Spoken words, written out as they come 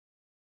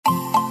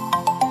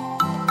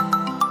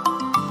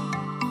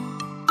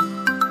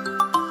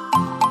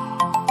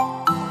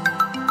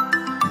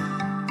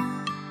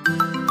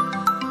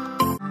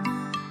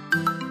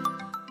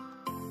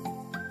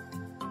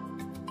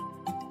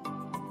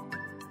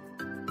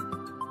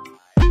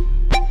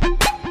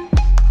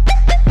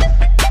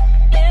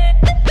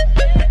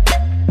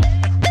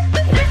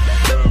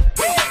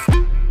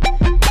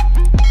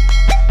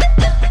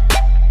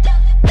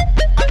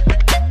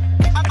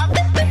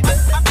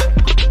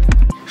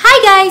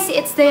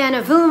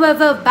Dianna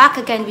Villanueva back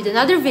again with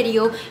another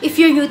video.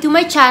 If you're new to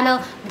my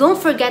channel, don't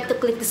forget to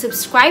click the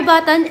subscribe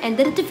button and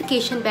the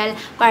notification bell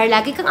para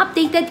lagi kang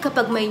updated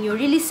kapag may new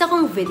release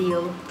akong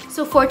video.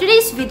 So for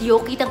today's video,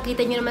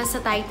 kitang-kita nyo naman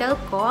sa title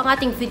ko, ang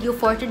ating video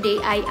for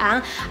today ay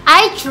ang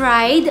I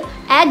tried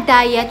egg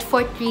diet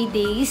for 3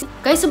 days.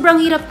 Guys, sobrang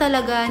hirap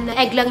talaga na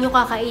egg lang yung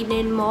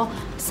kakainin mo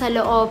sa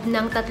loob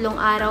ng 3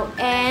 araw.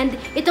 And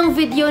itong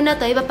video na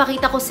to,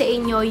 ipapakita ko sa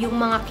inyo yung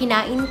mga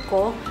kinain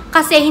ko.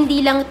 Kasi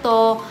hindi lang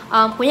to,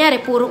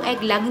 kunyari, purong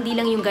egg lang, hindi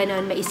lang yung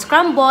ganon. May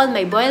scramble,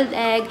 may boiled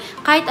egg,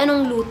 kahit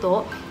anong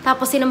luto.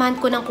 Tapos sinamahan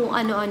ko ng kung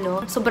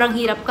ano-ano. Sobrang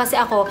hirap kasi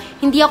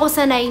hindi ako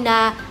sanay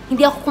na,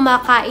 hindi ako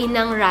kumakain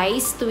ng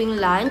rice tuwing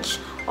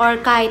lunch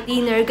or kahit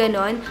dinner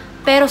ganon.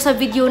 Pero sa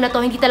video na to,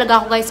 hindi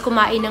talaga ako guys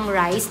kumain ng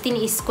rice.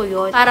 Tiniis ko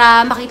yun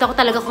para makita ko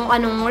talaga kung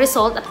anong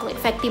result at kung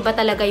effective ba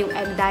talaga yung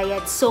egg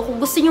diet. So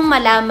kung gusto nyong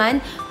malaman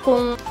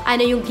kung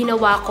ano yung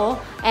ginawa ko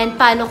and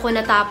paano ko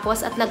natapos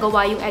at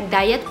nagawa yung egg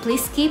diet,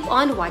 please keep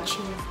on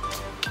watching.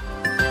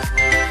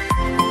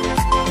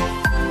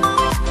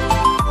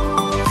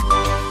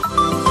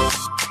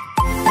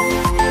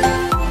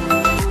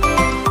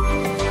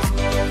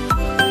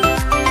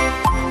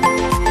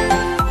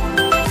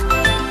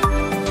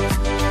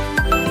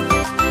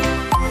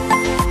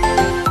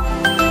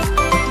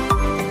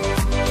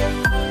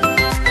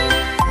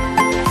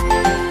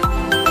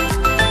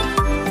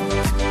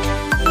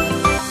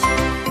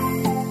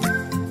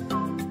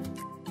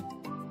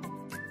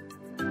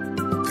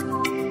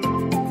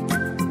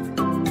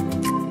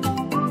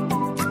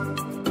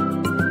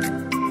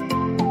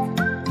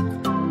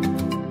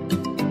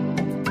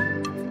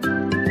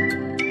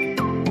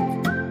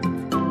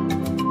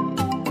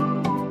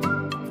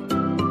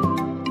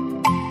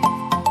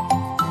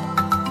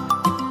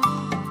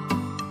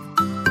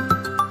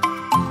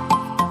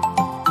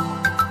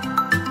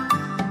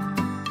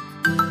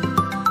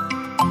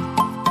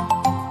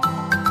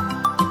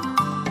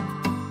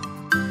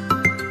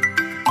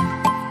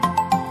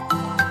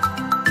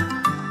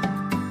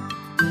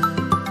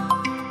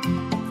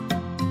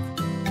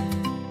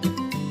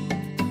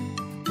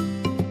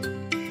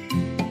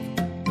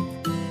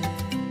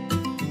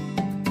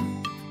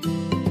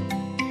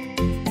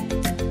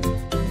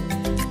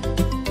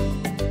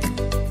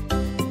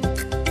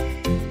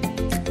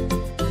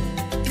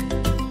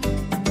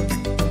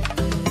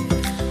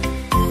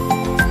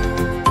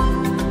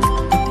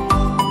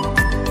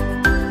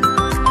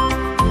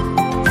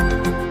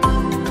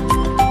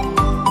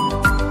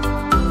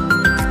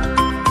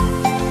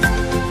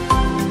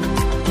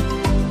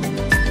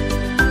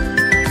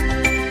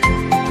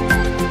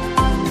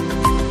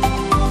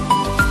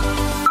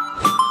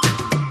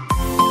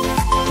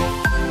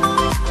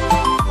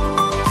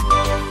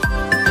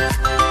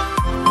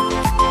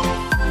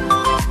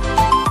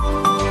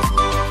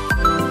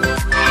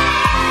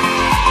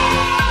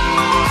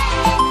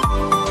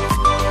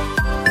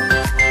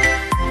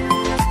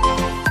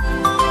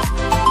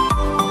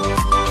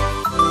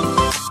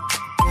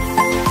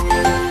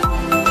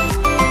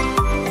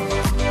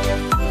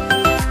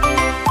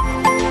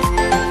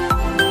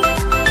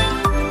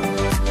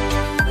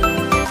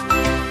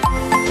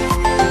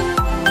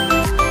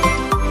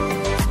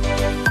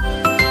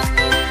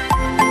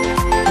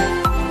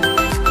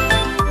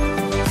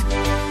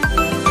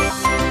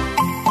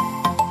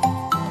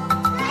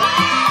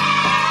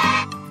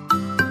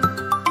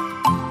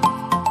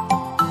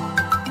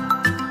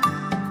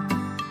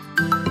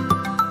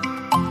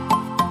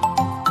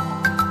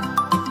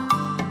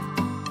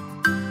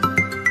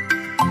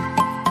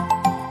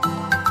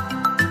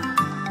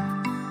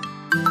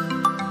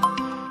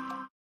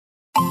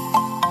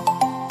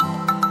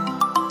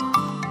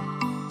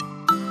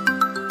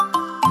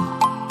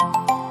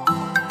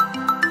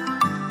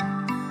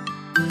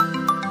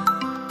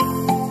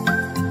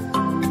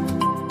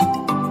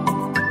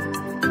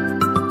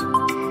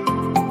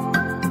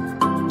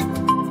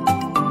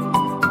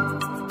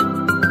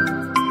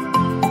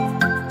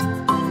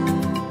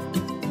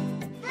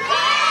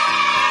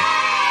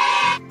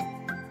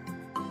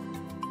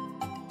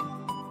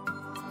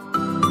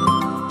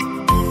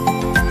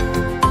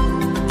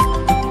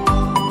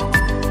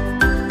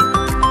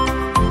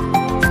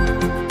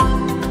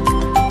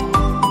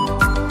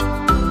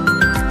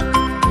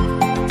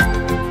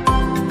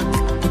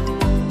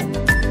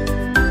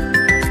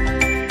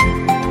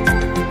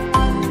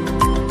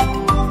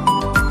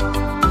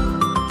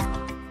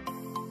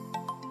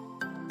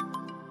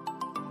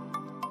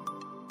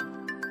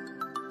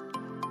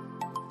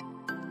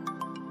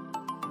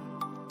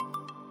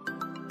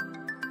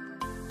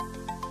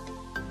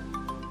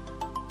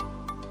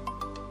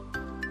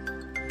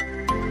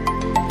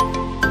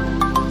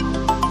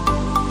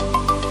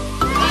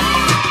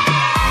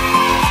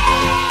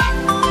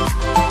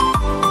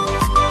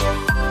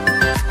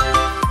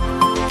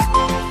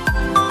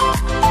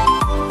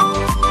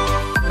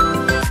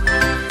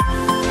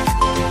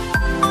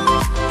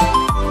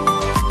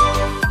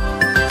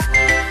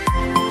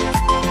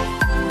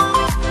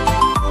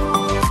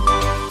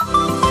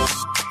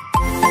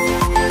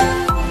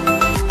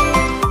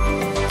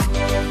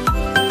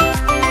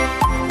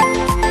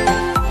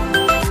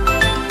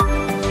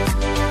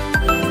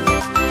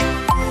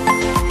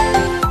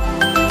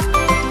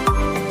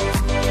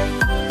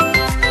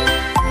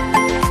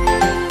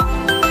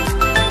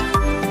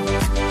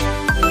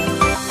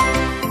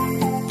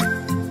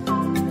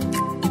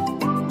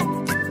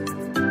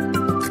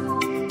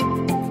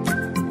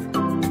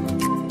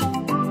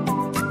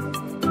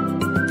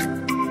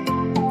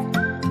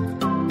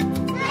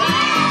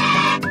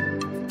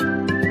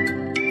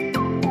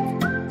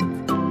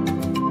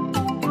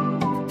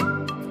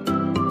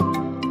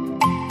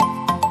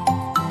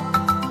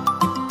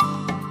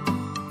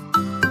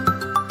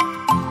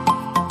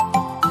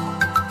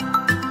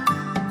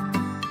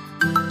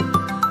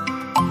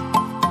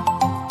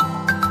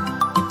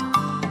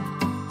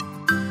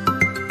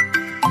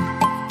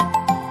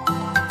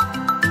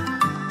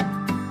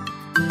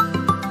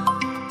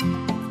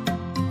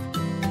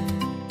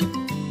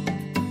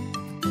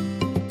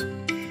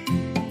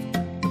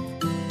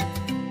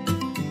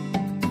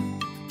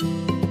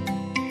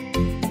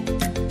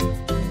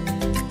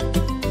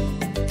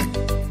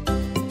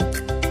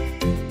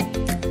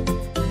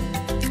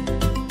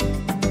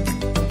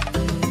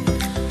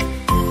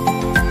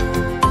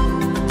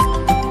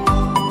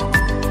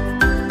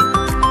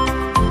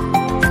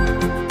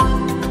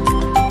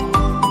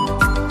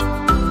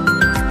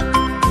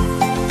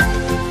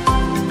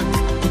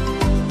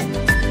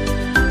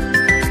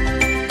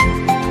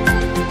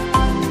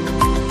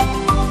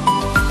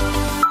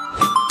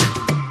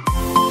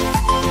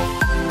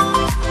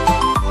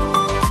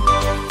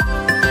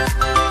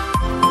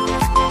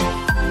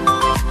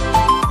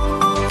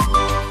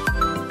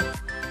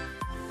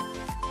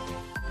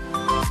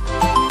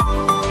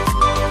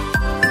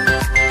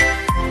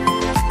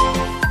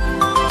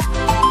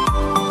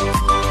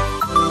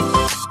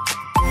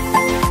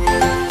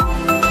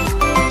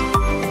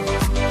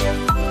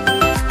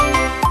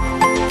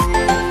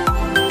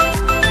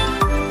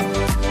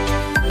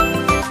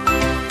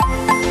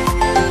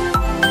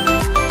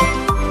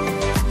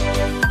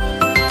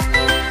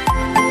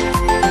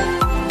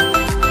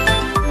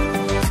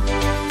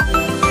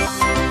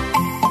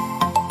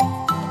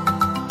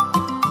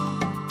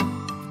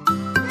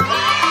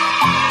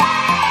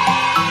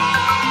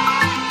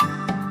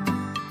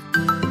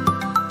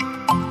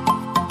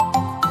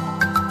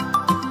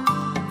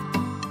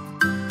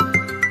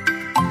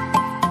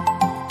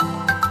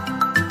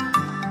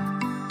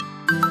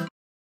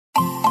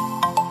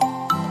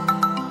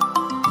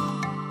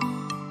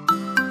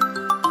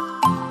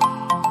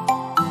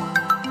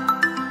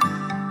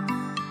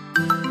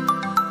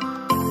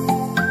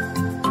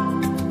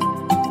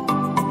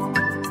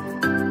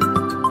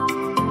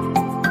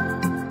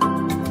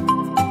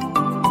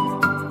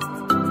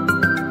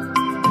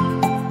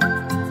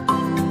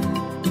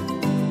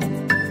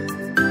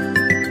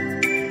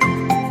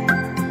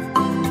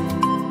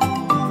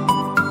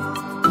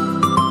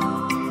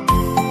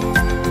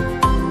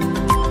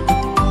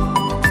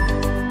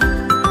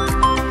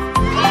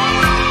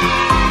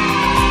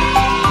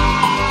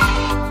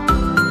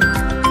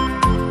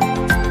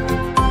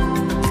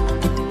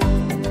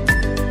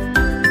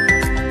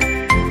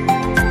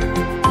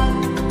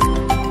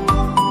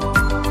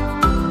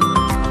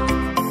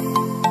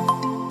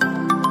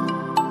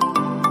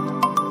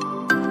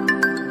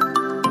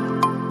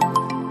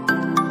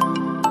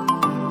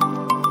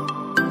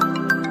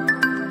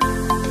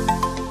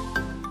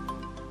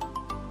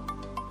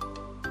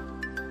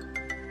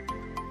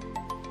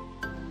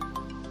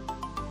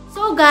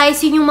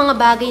 guys, yun yung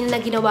mga bagay na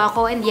ginawa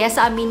ko. And yes,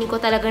 aminin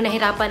ko talaga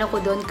nahirapan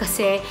ako doon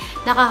kasi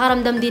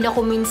nakakaramdam din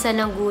ako minsan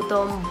ng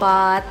gutom.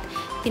 But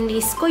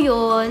tiniis ko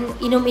yun.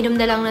 Inom-inom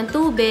na lang ng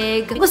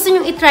tubig. Kung gusto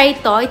nyo i-try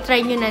to,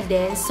 i-try nyo na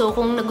din. So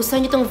kung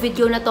nagustuhan nyo tong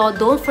video na to,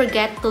 don't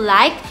forget to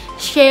like,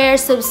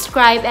 share,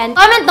 subscribe, and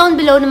comment down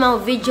below ng mga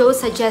video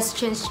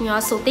suggestions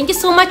nyo. So thank you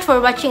so much for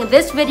watching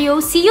this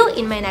video. See you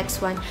in my next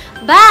one.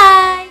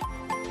 Bye!